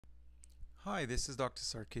Hi, this is Dr.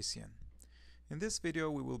 Sarkissian. In this video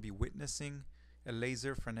we will be witnessing a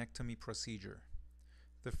laser frenectomy procedure.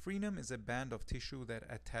 The frenum is a band of tissue that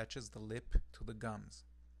attaches the lip to the gums.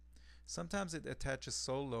 Sometimes it attaches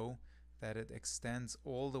so low that it extends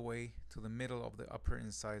all the way to the middle of the upper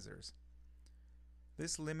incisors.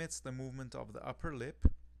 This limits the movement of the upper lip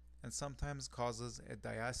and sometimes causes a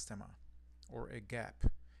diastema, or a gap,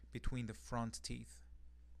 between the front teeth.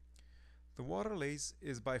 The waterlase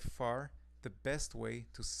is by far the best way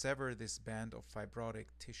to sever this band of fibrotic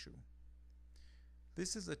tissue.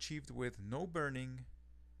 This is achieved with no burning,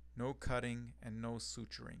 no cutting, and no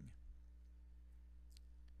suturing.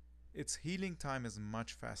 Its healing time is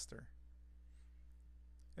much faster.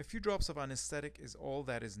 A few drops of anesthetic is all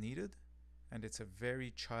that is needed, and it's a very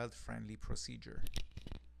child-friendly procedure.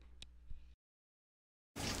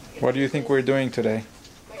 What do you think we're doing today?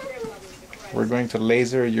 We're going to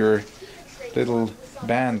laser your little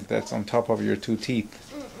band that's on top of your two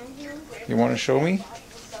teeth. You want to show me?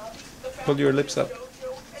 Pull your lips up.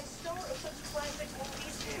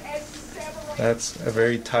 That's a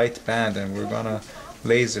very tight band and we're gonna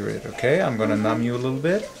laser it, okay? I'm gonna numb you a little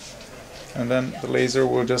bit and then the laser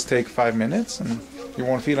will just take 5 minutes and you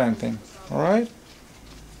won't feel anything. Alright?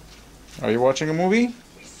 Are you watching a movie?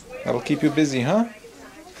 That'll keep you busy, huh?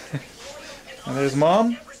 And there's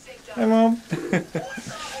Mom. Hi, Mom.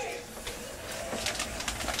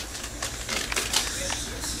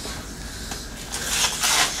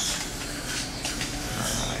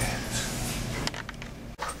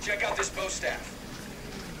 Check out this bow staff.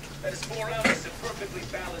 That is 4 ounces of perfectly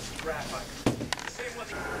balanced graphite.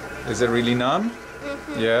 Is it really numb?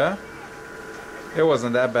 Mm-hmm. Yeah? It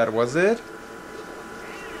wasn't that bad, was it?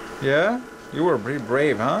 Yeah? You were pretty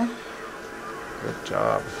brave, huh? Good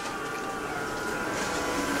job.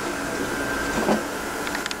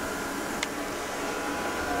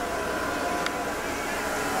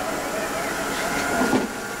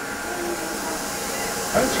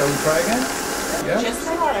 Alright, shall we try again? Yeah? Just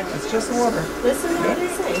the water. It's just the water. Listen to what he's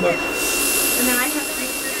saying. Look. And then I have to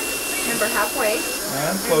remember halfway.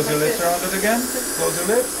 And close your lips around it again. Close your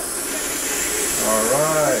lips.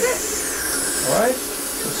 Alright. Alright?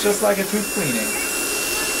 It's just like a tooth cleaning.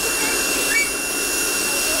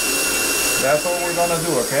 That's all we're gonna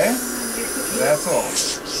do, okay? That's all.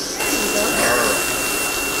 Alright.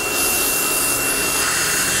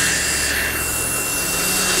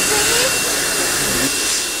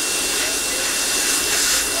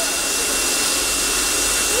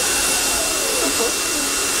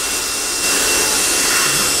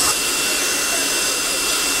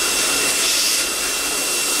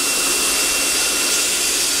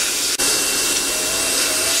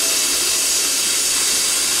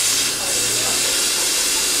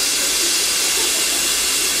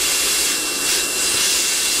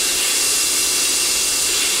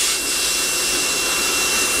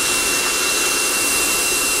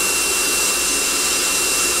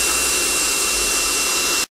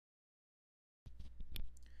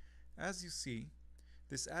 As you see,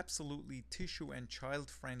 this absolutely tissue and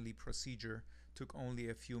child-friendly procedure took only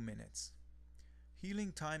a few minutes.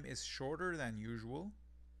 Healing time is shorter than usual,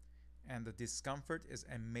 and the discomfort is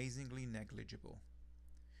amazingly negligible.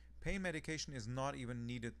 Pain medication is not even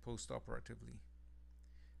needed post-operatively.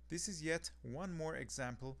 This is yet one more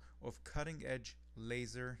example of cutting-edge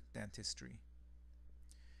laser dentistry.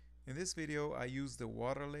 In this video, I used the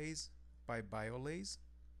waterlase by biolase.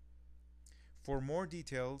 For more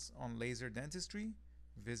details on laser dentistry,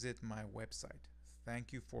 visit my website.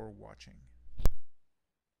 Thank you for watching.